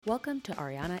Welcome to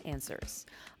Ariana Answers.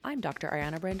 I'm Dr.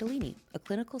 Ariana Brandolini, a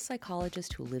clinical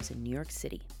psychologist who lives in New York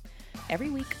City.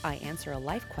 Every week, I answer a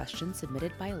life question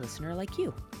submitted by a listener like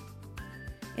you.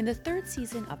 In the third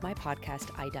season of my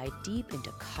podcast, I dive deep into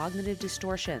cognitive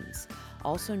distortions,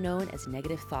 also known as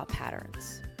negative thought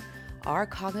patterns. Our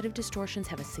cognitive distortions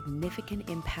have a significant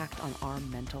impact on our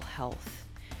mental health.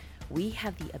 We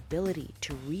have the ability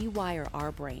to rewire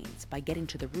our brains by getting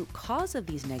to the root cause of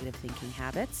these negative thinking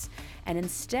habits and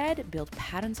instead build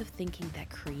patterns of thinking that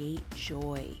create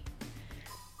joy.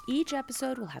 Each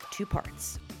episode will have two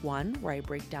parts, one where I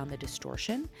break down the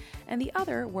distortion and the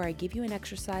other where I give you an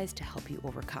exercise to help you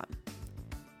overcome.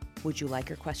 Would you like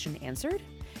your question answered?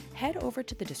 Head over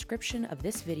to the description of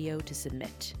this video to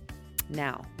submit.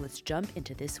 Now, let's jump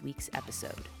into this week's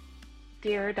episode.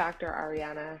 Dear Dr.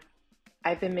 Ariana,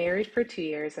 I've been married for 2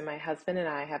 years and my husband and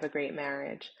I have a great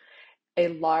marriage. A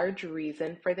large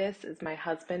reason for this is my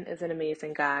husband is an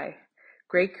amazing guy.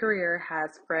 Great career,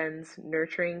 has friends,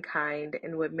 nurturing, kind,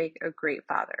 and would make a great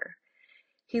father.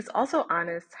 He's also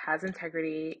honest, has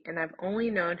integrity, and I've only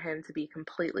known him to be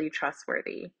completely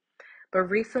trustworthy. But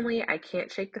recently, I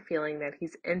can't shake the feeling that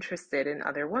he's interested in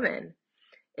other women.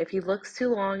 If he looks too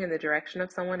long in the direction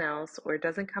of someone else or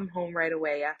doesn't come home right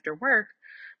away after work,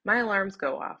 my alarms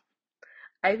go off.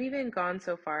 I've even gone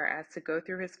so far as to go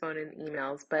through his phone and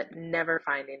emails, but never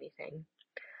find anything.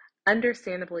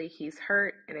 Understandably, he's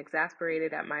hurt and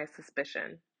exasperated at my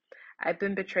suspicion. I've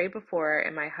been betrayed before,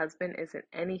 and my husband isn't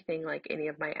anything like any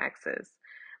of my exes.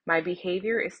 My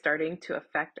behavior is starting to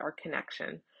affect our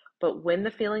connection, but when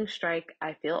the feelings strike,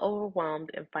 I feel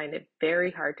overwhelmed and find it very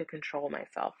hard to control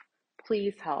myself.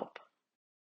 Please help.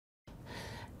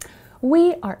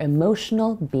 We are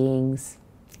emotional beings.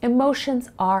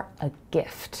 Emotions are a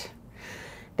gift.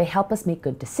 They help us make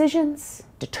good decisions,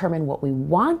 determine what we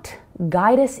want,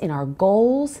 guide us in our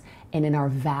goals and in our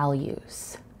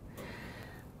values.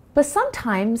 But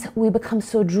sometimes we become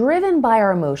so driven by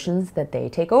our emotions that they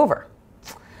take over.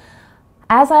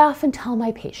 As I often tell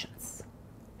my patients,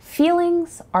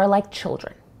 feelings are like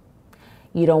children.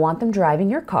 You don't want them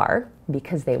driving your car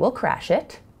because they will crash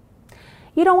it.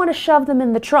 You don't want to shove them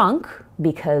in the trunk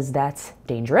because that's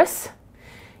dangerous.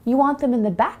 You want them in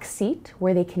the back seat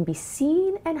where they can be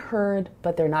seen and heard,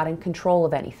 but they're not in control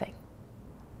of anything.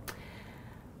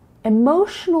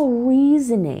 Emotional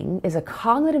reasoning is a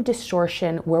cognitive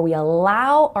distortion where we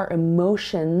allow our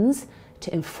emotions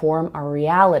to inform our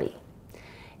reality.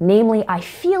 Namely, I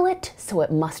feel it, so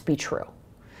it must be true.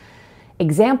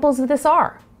 Examples of this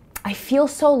are, I feel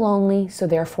so lonely, so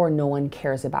therefore no one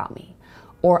cares about me.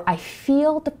 Or I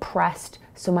feel depressed,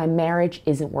 so my marriage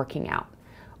isn't working out.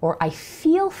 Or I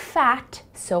feel fat,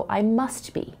 so I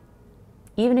must be,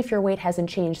 even if your weight hasn't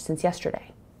changed since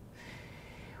yesterday.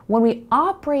 When we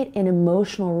operate in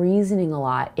emotional reasoning a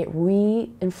lot, it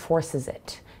reinforces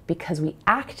it because we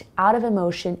act out of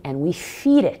emotion and we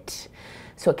feed it,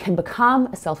 so it can become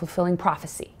a self-fulfilling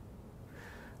prophecy.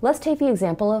 Let's take the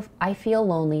example of I feel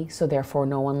lonely, so therefore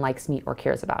no one likes me or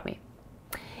cares about me.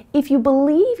 If you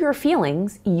believe your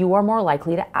feelings, you are more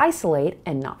likely to isolate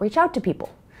and not reach out to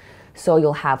people. So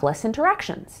you'll have less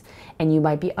interactions and you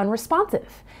might be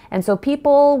unresponsive. And so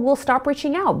people will stop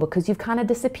reaching out because you've kind of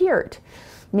disappeared,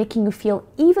 making you feel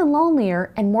even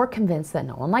lonelier and more convinced that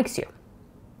no one likes you.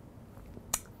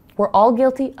 We're all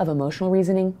guilty of emotional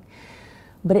reasoning,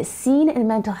 but it's seen in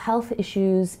mental health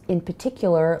issues in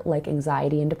particular like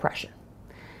anxiety and depression.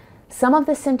 Some of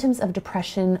the symptoms of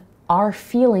depression are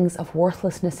feelings of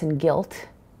worthlessness and guilt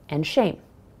and shame.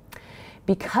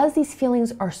 Because these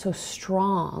feelings are so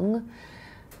strong,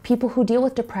 people who deal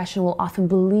with depression will often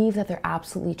believe that they're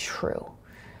absolutely true,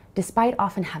 despite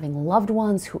often having loved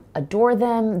ones who adore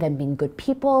them being good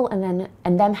people,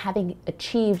 and them having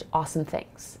achieved awesome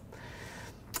things.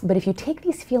 But if you take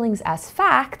these feelings as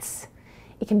facts,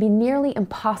 it can be nearly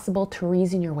impossible to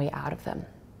reason your way out of them.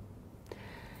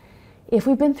 If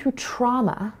we've been through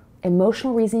trauma,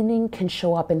 emotional reasoning can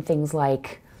show up in things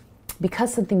like,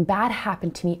 because something bad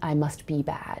happened to me, I must be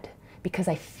bad. Because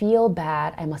I feel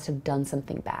bad, I must have done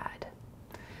something bad.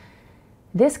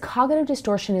 This cognitive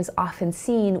distortion is often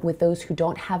seen with those who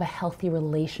don't have a healthy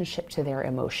relationship to their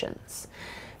emotions,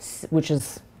 which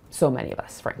is so many of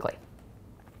us, frankly.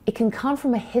 It can come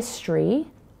from a history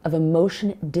of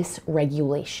emotion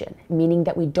dysregulation, meaning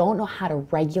that we don't know how to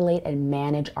regulate and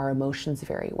manage our emotions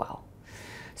very well.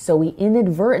 So we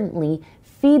inadvertently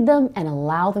feed them and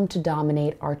allow them to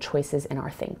dominate our choices and our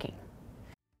thinking.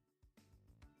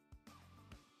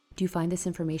 Do you find this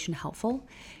information helpful?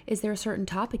 Is there a certain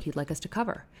topic you'd like us to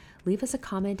cover? Leave us a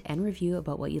comment and review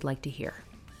about what you'd like to hear.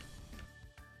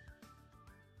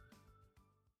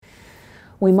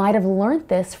 We might have learned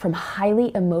this from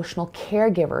highly emotional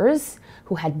caregivers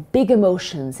who had big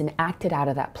emotions and acted out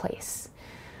of that place.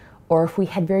 Or if we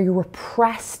had very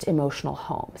repressed emotional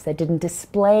homes that didn't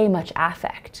display much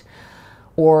affect,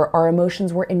 or our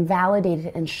emotions were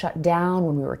invalidated and shut down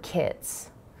when we were kids.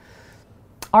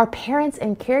 Our parents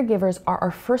and caregivers are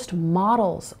our first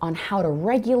models on how to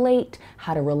regulate,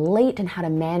 how to relate, and how to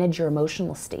manage your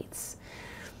emotional states.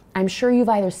 I'm sure you've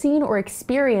either seen or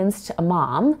experienced a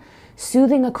mom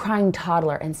soothing a crying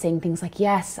toddler and saying things like,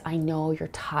 "Yes, I know you're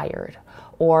tired,"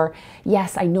 or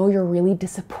 "Yes, I know you're really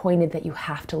disappointed that you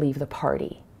have to leave the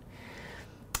party."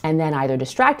 And then either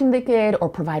distracting the kid or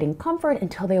providing comfort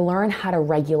until they learn how to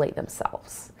regulate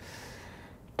themselves.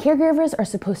 Caregivers are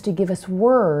supposed to give us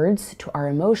words to our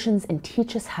emotions and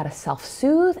teach us how to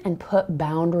self-soothe and put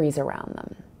boundaries around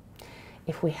them.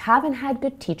 If we haven't had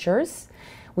good teachers,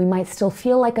 we might still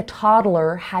feel like a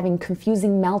toddler having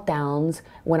confusing meltdowns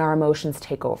when our emotions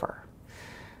take over.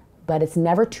 But it's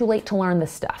never too late to learn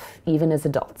this stuff, even as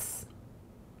adults.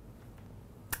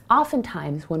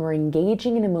 Oftentimes, when we're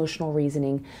engaging in emotional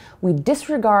reasoning, we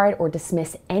disregard or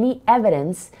dismiss any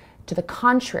evidence to the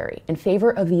contrary in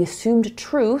favor of the assumed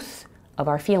truth of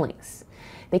our feelings.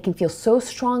 They can feel so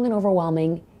strong and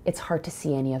overwhelming, it's hard to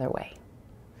see any other way.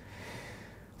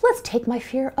 Let's take my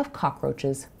fear of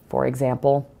cockroaches, for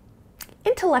example.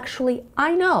 Intellectually,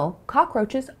 I know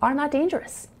cockroaches are not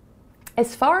dangerous.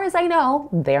 As far as I know,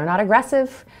 they're not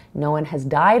aggressive. No one has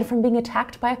died from being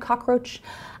attacked by a cockroach.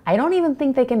 I don't even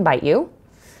think they can bite you.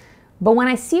 But when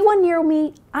I see one near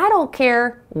me, I don't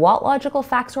care what logical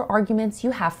facts or arguments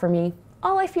you have for me.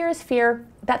 All I fear is fear.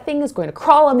 That thing is going to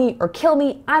crawl on me or kill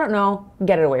me. I don't know.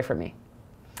 Get it away from me.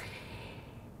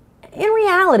 In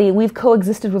reality, we've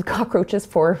coexisted with cockroaches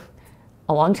for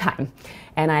a long time.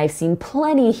 And I've seen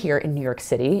plenty here in New York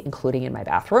City, including in my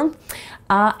bathroom.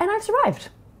 And I've survived.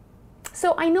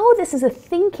 So I know this is a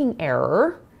thinking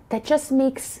error that just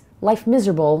makes life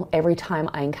miserable every time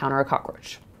I encounter a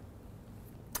cockroach.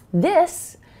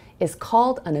 This is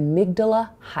called an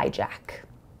amygdala hijack.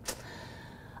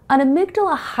 An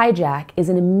amygdala hijack is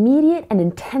an immediate and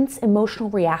intense emotional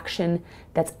reaction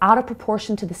that's out of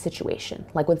proportion to the situation,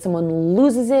 like when someone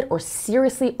loses it or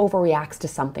seriously overreacts to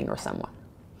something or someone.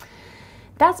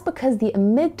 That's because the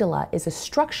amygdala is a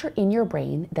structure in your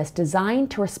brain that's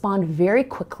designed to respond very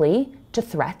quickly to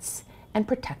threats and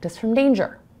protect us from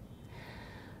danger.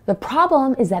 The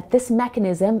problem is that this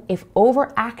mechanism, if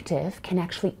overactive, can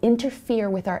actually interfere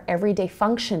with our everyday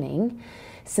functioning,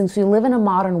 since we live in a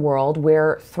modern world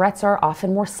where threats are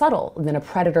often more subtle than a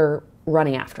predator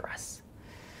running after us.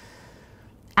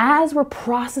 As we're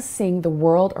processing the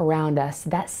world around us,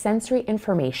 that sensory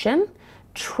information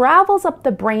travels up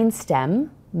the brainstem,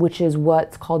 which is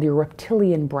what's called your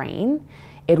reptilian brain.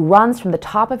 It runs from the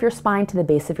top of your spine to the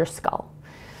base of your skull.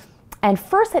 And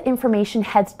first that information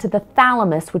heads to the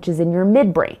thalamus, which is in your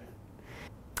midbrain.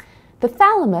 The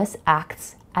thalamus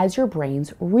acts as your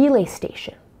brain's relay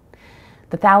station.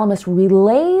 The thalamus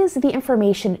relays the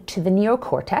information to the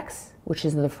neocortex, which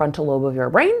is in the frontal lobe of your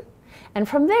brain, and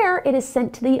from there it is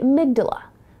sent to the amygdala,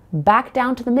 back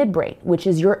down to the midbrain, which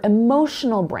is your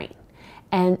emotional brain,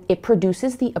 and it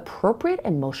produces the appropriate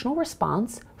emotional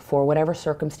response for whatever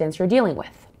circumstance you're dealing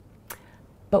with.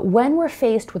 But when we're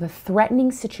faced with a threatening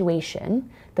situation,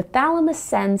 the thalamus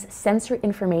sends sensory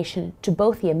information to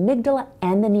both the amygdala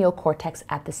and the neocortex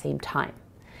at the same time.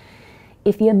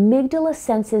 If the amygdala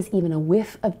senses even a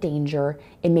whiff of danger,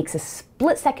 it makes a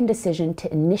split-second decision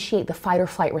to initiate the fight or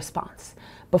flight response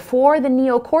before the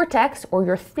neocortex or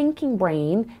your thinking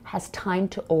brain has time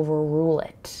to overrule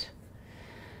it.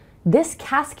 This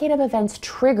cascade of events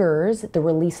triggers the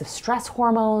release of stress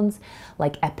hormones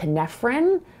like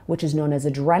epinephrine, which is known as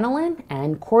adrenaline,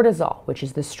 and cortisol, which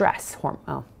is the stress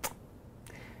hormone.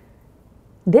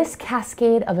 This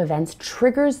cascade of events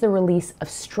triggers the release of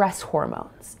stress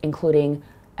hormones, including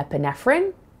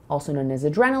epinephrine, also known as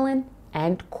adrenaline,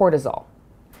 and cortisol.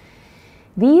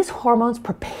 These hormones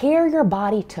prepare your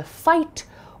body to fight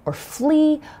or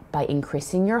flee by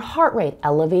increasing your heart rate,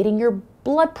 elevating your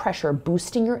blood pressure,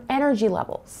 boosting your energy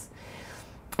levels.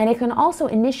 And it can also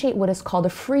initiate what is called a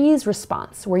freeze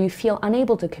response, where you feel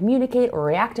unable to communicate or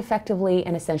react effectively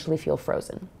and essentially feel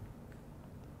frozen.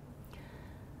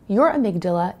 Your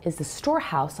amygdala is the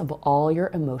storehouse of all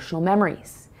your emotional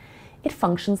memories. It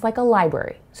functions like a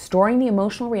library, storing the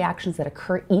emotional reactions that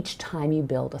occur each time you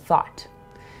build a thought.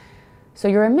 So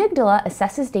your amygdala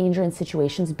assesses danger in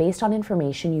situations based on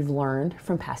information you've learned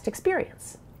from past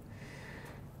experience.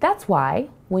 That's why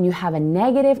when you have a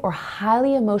negative or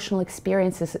highly emotional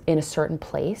experience in a certain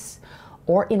place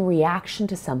or in reaction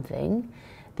to something,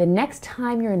 the next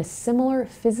time you're in a similar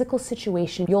physical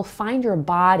situation, you'll find your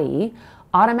body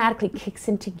automatically kicks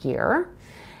into gear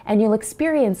and you'll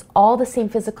experience all the same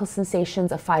physical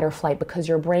sensations of fight or flight because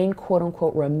your brain, quote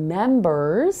unquote,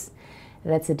 remembers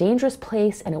that it's a dangerous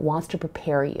place and it wants to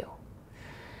prepare you.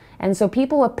 And so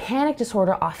people with panic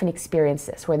disorder often experience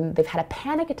this, where they've had a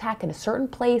panic attack in a certain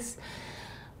place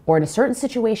or in a certain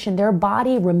situation, their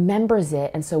body remembers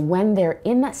it. And so when they're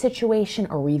in that situation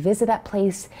or revisit that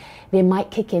place, they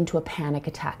might kick into a panic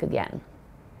attack again.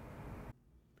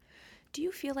 Do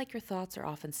you feel like your thoughts are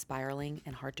often spiraling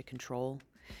and hard to control?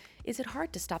 Is it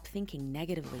hard to stop thinking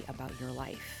negatively about your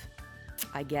life?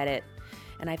 I get it.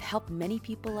 And I've helped many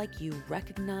people like you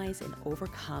recognize and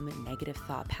overcome negative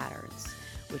thought patterns,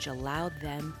 which allowed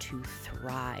them to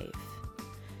thrive.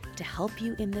 To help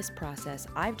you in this process,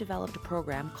 I've developed a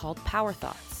program called Power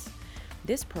Thoughts.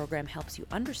 This program helps you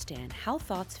understand how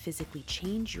thoughts physically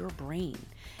change your brain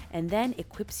and then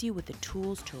equips you with the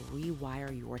tools to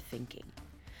rewire your thinking.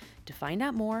 To find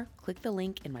out more, click the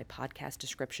link in my podcast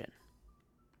description.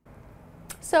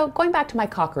 So going back to my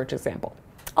cockroach example,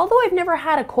 although I've never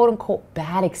had a quote-unquote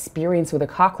bad experience with a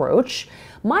cockroach,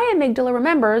 my amygdala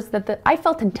remembers that I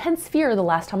felt intense fear the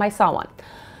last time I saw one.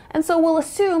 And so we'll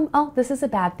assume, oh, this is a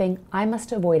bad thing. I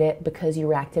must avoid it because you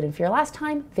reacted in fear last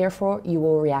time, therefore you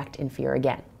will react in fear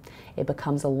again. It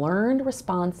becomes a learned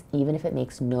response even if it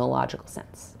makes no logical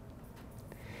sense.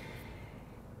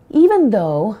 Even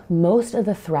though most of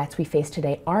the threats we face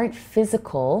today aren't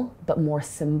physical, but more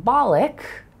symbolic,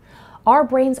 our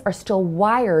brains are still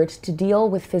wired to deal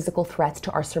with physical threats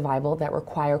to our survival that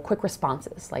require quick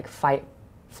responses like fight,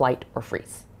 flight, or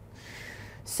freeze.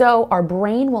 So our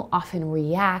brain will often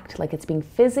react like it's being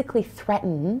physically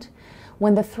threatened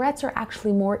when the threats are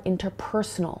actually more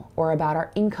interpersonal or about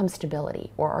our income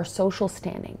stability or our social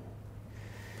standing.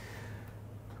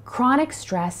 Chronic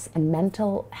stress and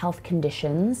mental health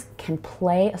conditions can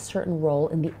play a certain role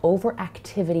in the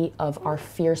overactivity of our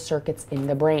fear circuits in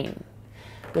the brain,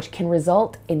 which can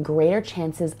result in greater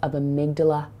chances of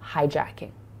amygdala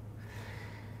hijacking.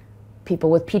 People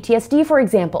with PTSD, for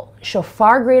example, show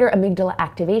far greater amygdala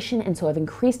activation and so have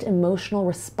increased emotional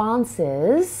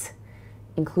responses,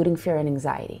 including fear and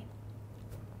anxiety.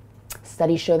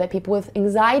 Studies show that people with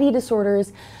anxiety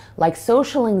disorders like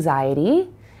social anxiety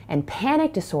and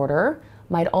panic disorder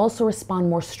might also respond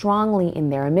more strongly in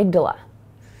their amygdala.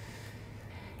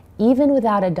 Even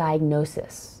without a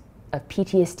diagnosis of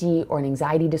PTSD or an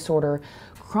anxiety disorder,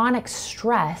 chronic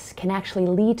stress can actually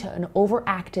lead to an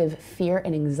overactive fear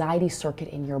and anxiety circuit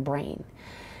in your brain,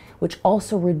 which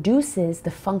also reduces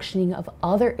the functioning of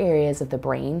other areas of the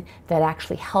brain that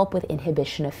actually help with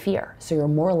inhibition of fear. So you're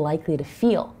more likely to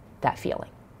feel that feeling.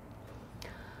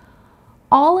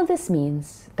 All of this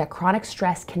means that chronic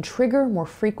stress can trigger more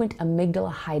frequent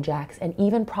amygdala hijacks and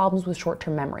even problems with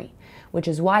short-term memory, which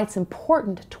is why it's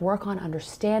important to work on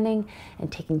understanding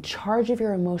and taking charge of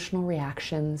your emotional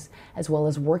reactions, as well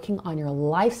as working on your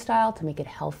lifestyle to make it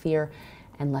healthier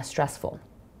and less stressful.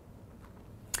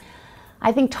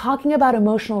 I think talking about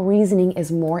emotional reasoning is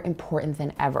more important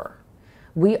than ever.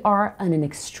 We are in an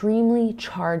extremely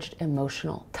charged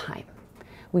emotional time.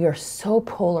 We are so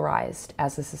polarized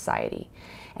as a society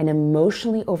and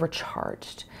emotionally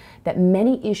overcharged that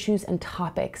many issues and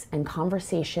topics and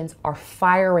conversations are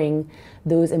firing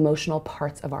those emotional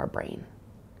parts of our brain.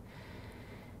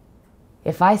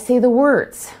 If I say the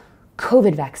words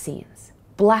COVID vaccines,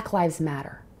 Black Lives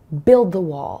Matter, build the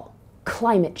wall,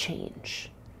 climate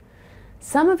change,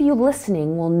 some of you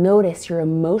listening will notice your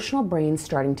emotional brain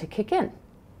starting to kick in.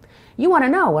 You want to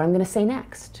know what I'm going to say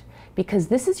next, because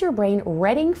this is your brain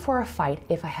readying for a fight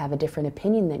if I have a different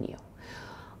opinion than you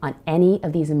on any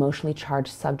of these emotionally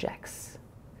charged subjects.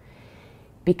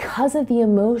 Because of the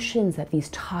emotions that these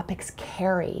topics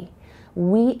carry,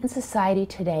 we in society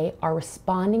today are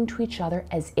responding to each other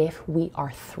as if we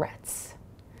are threats.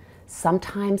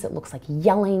 Sometimes it looks like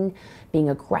yelling, being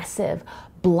aggressive,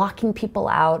 blocking people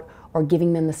out, or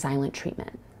giving them the silent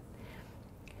treatment.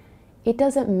 It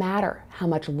doesn't matter how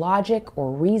much logic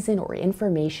or reason or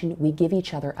information we give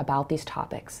each other about these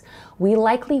topics. We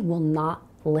likely will not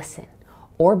listen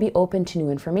or be open to new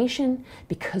information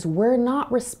because we're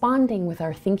not responding with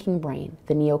our thinking brain,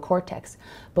 the neocortex,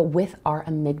 but with our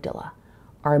amygdala,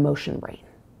 our emotion brain.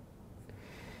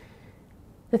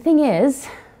 The thing is,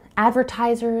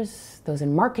 advertisers, those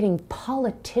in marketing,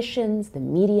 politicians, the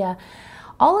media,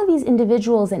 all of these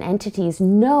individuals and entities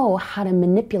know how to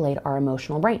manipulate our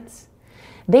emotional brains.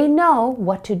 They know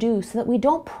what to do so that we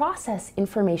don't process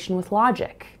information with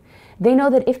logic. They know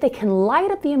that if they can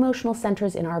light up the emotional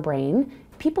centers in our brain,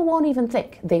 people won't even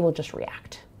think, they will just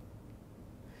react.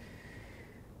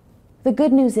 The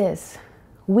good news is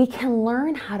we can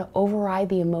learn how to override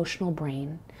the emotional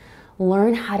brain,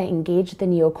 learn how to engage the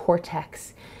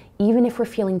neocortex, even if we're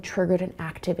feeling triggered and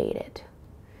activated.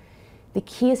 The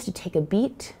key is to take a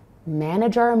beat,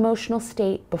 manage our emotional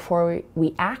state before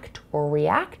we act or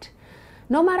react,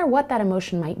 no matter what that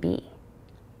emotion might be.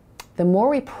 The more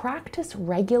we practice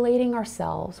regulating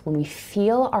ourselves when we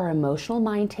feel our emotional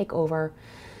mind take over,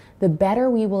 the better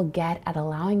we will get at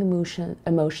allowing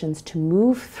emotions to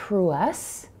move through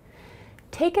us.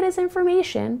 Take it as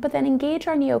information, but then engage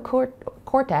our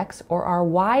neocortex or our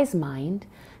wise mind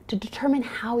to determine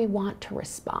how we want to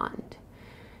respond.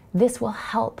 This will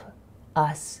help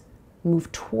us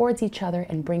move towards each other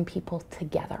and bring people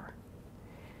together.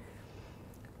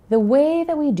 The way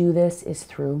that we do this is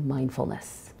through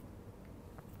mindfulness.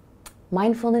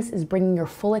 Mindfulness is bringing your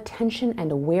full attention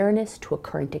and awareness to a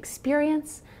current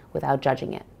experience without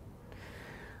judging it.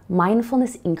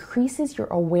 Mindfulness increases your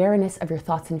awareness of your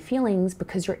thoughts and feelings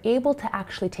because you're able to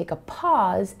actually take a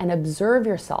pause and observe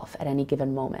yourself at any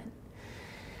given moment.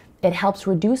 It helps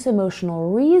reduce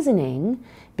emotional reasoning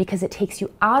because it takes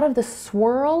you out of the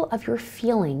swirl of your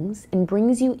feelings and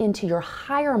brings you into your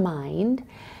higher mind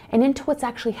and into what's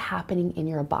actually happening in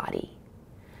your body.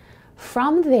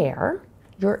 From there,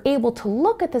 you're able to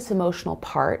look at this emotional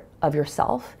part of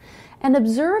yourself and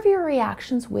observe your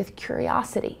reactions with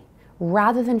curiosity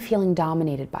rather than feeling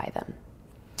dominated by them.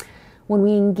 When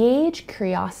we engage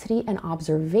curiosity and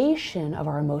observation of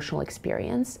our emotional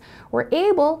experience, we're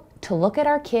able to look at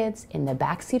our kids in the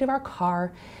backseat of our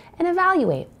car and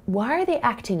evaluate, why are they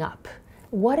acting up?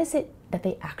 What is it that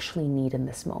they actually need in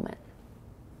this moment?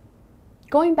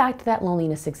 Going back to that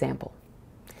loneliness example,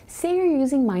 say you're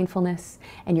using mindfulness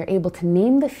and you're able to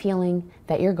name the feeling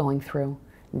that you're going through,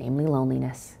 namely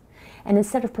loneliness. And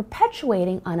instead of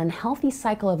perpetuating an unhealthy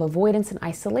cycle of avoidance and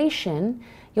isolation,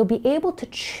 you'll be able to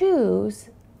choose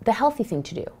the healthy thing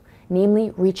to do,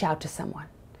 namely reach out to someone.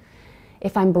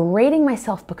 If I'm berating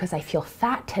myself because I feel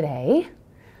fat today,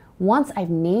 once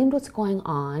I've named what's going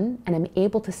on and I'm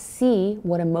able to see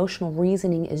what emotional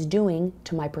reasoning is doing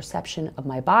to my perception of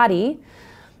my body,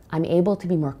 I'm able to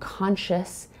be more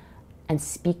conscious and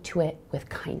speak to it with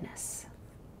kindness.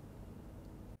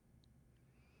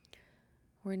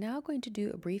 We're now going to do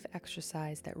a brief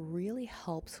exercise that really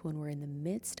helps when we're in the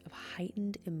midst of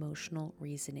heightened emotional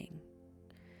reasoning.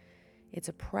 It's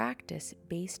a practice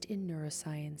based in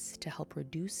neuroscience to help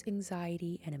reduce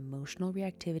anxiety and emotional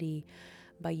reactivity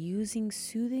by using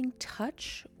soothing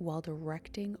touch while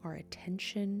directing our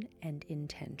attention and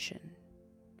intention.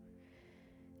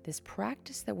 This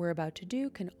practice that we're about to do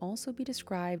can also be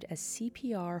described as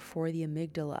CPR for the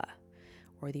amygdala,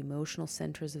 or the emotional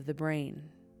centers of the brain.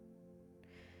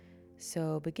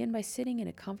 So begin by sitting in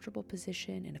a comfortable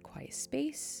position in a quiet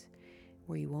space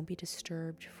where you won't be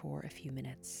disturbed for a few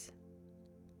minutes.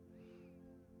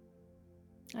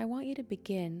 I want you to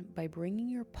begin by bringing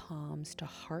your palms to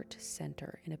heart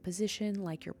center in a position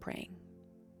like you're praying.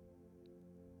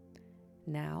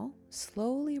 Now,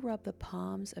 slowly rub the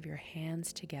palms of your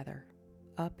hands together,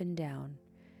 up and down,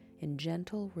 in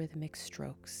gentle rhythmic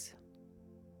strokes.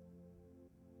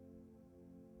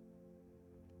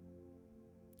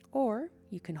 Or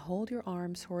you can hold your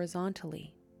arms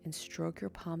horizontally and stroke your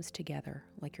palms together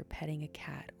like you're petting a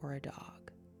cat or a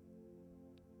dog.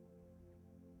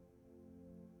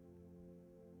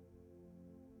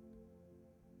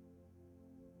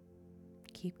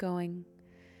 Keep going,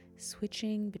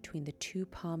 switching between the two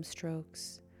palm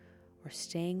strokes or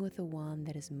staying with the one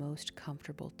that is most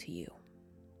comfortable to you.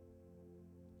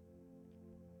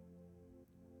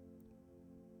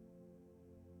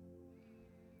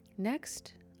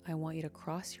 Next, I want you to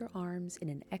cross your arms in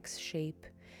an X shape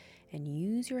and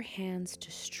use your hands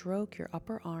to stroke your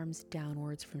upper arms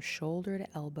downwards from shoulder to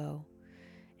elbow,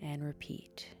 and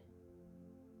repeat.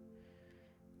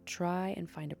 Try and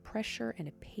find a pressure and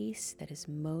a pace that is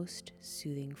most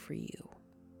soothing for you.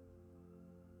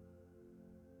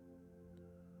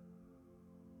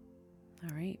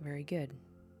 All right, very good.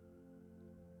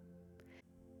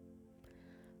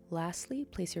 Lastly,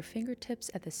 place your fingertips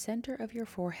at the center of your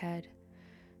forehead.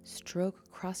 Stroke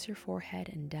across your forehead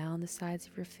and down the sides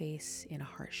of your face in a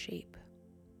heart shape.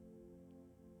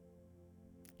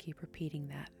 Keep repeating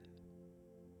that.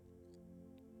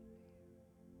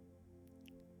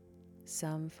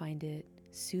 Some find it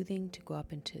soothing to go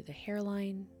up into the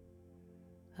hairline.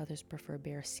 Others prefer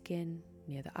bare skin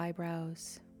near the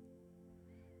eyebrows.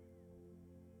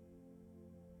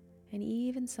 And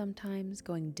even sometimes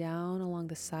going down along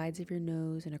the sides of your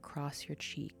nose and across your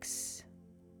cheeks.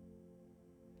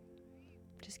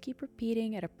 Just keep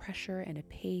repeating at a pressure and a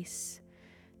pace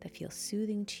that feel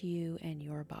soothing to you and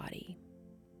your body.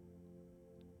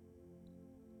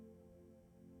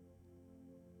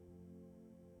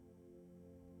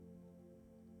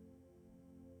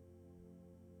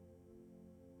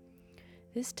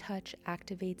 This touch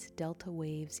activates delta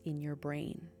waves in your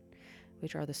brain,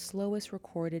 which are the slowest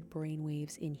recorded brain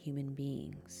waves in human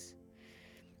beings.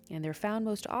 And they're found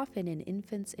most often in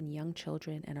infants and young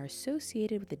children and are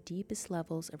associated with the deepest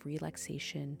levels of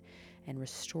relaxation and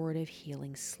restorative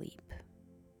healing sleep.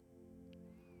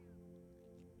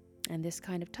 And this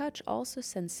kind of touch also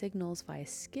sends signals via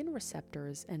skin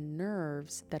receptors and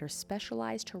nerves that are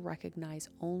specialized to recognize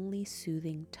only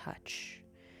soothing touch.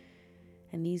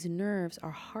 And these nerves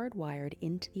are hardwired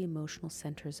into the emotional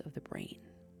centers of the brain.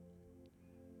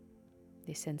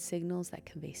 They send signals that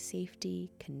convey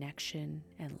safety, connection,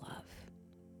 and love.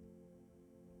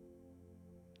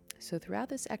 So throughout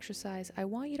this exercise, I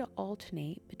want you to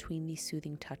alternate between these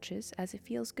soothing touches as it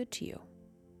feels good to you.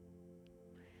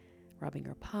 Rubbing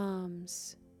your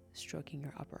palms, stroking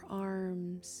your upper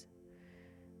arms,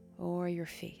 or your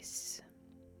face.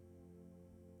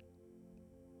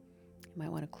 You might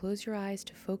want to close your eyes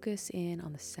to focus in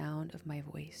on the sound of my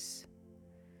voice.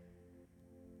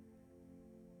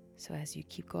 So as you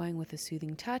keep going with a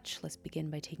soothing touch, let's begin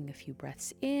by taking a few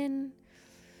breaths in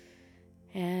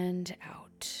and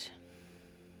out.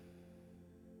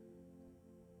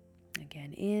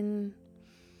 Again, in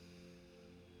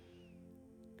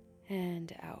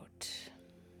and out.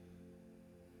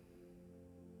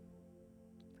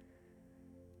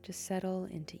 Just settle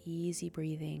into easy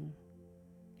breathing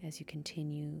as you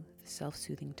continue the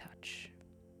self-soothing touch.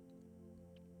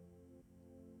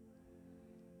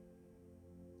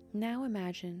 Now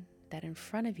imagine that in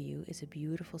front of you is a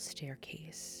beautiful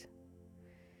staircase.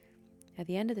 At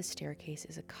the end of the staircase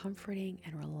is a comforting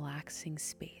and relaxing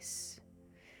space.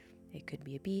 It could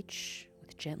be a beach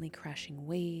with gently crashing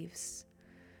waves,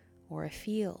 or a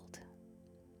field,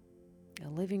 a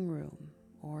living room,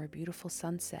 or a beautiful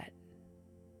sunset.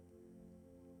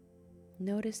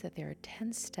 Notice that there are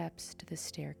 10 steps to the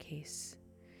staircase,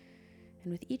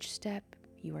 and with each step,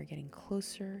 you are getting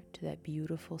closer to that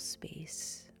beautiful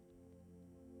space.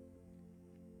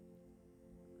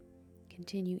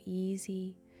 Continue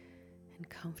easy and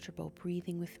comfortable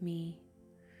breathing with me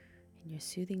in your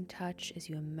soothing touch as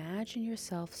you imagine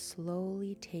yourself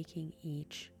slowly taking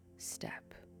each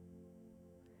step.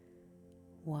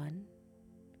 1,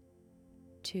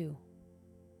 2,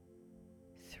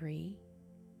 3,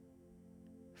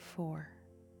 4,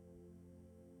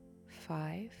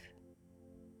 5,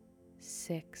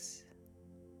 6,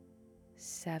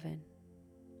 7,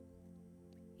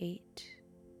 8,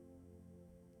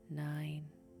 9,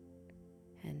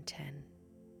 and 10.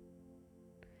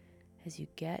 As you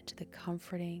get to the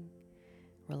comforting,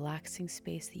 relaxing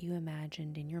space that you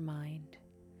imagined in your mind,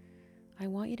 I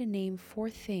want you to name 4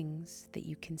 things that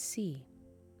you can see.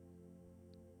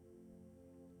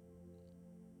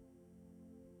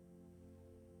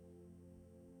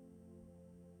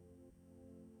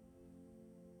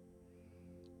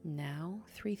 Now,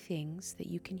 3 things that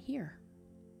you can hear.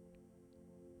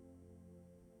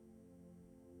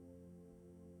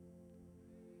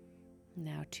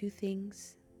 Now, 2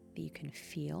 things that you can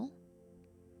feel,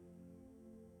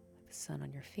 like the sun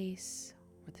on your face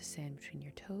or the sand between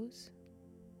your toes.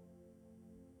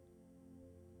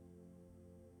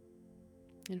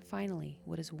 And finally,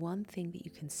 what is 1 thing that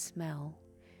you can smell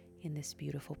in this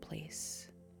beautiful place?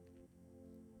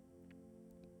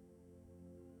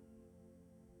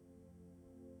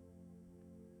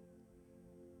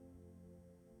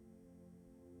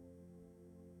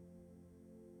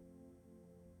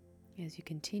 As you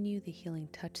continue the healing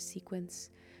touch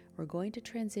sequence, we're going to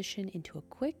transition into a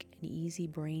quick and easy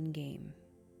brain game.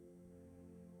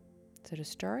 So to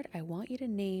start, I want you to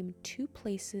name 2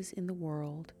 places in the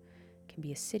world, it can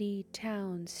be a city,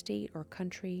 town, state, or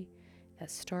country, that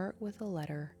start with the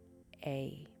letter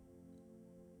A.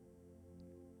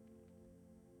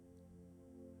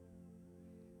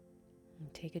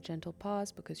 And take a gentle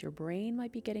pause because your brain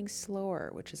might be getting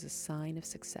slower, which is a sign of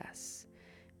success,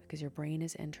 because your brain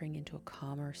is entering into a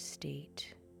calmer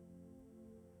state.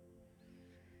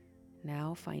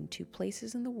 Now find 2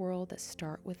 places in the world that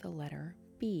start with the letter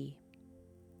B.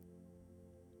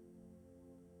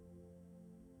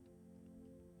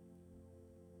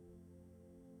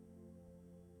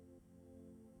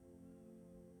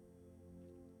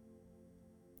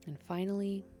 And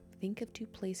finally, think of 2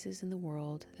 places in the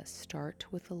world that start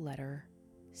with the letter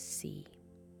C.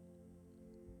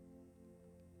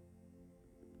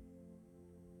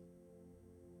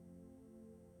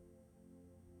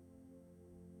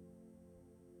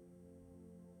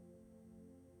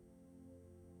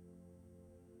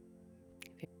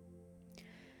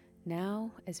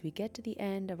 Now, as we get to the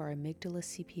end of our amygdala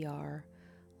CPR,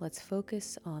 let's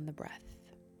focus on the breath.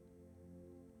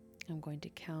 I'm going to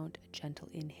count a gentle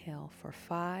inhale for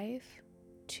 5,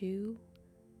 2,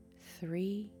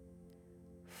 3,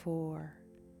 4,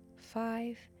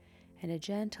 5, and a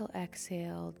gentle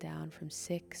exhale down from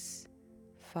 6,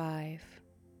 5,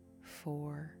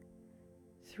 4,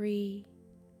 3,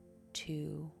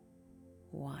 2,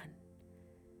 1.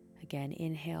 Again,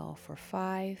 inhale for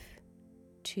 5,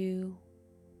 2,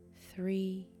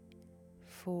 3,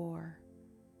 4,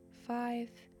 5,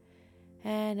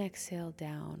 and exhale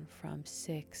down from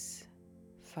 6,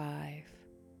 5,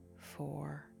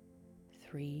 4,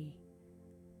 3,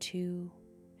 2,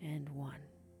 and 1.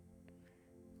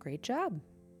 Great job.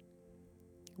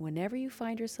 Whenever you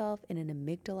find yourself in an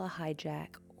amygdala hijack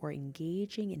or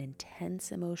engaging in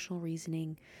intense emotional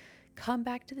reasoning, come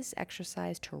back to this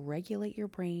exercise to regulate your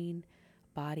brain,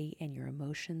 body, and your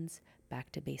emotions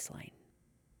back to baseline.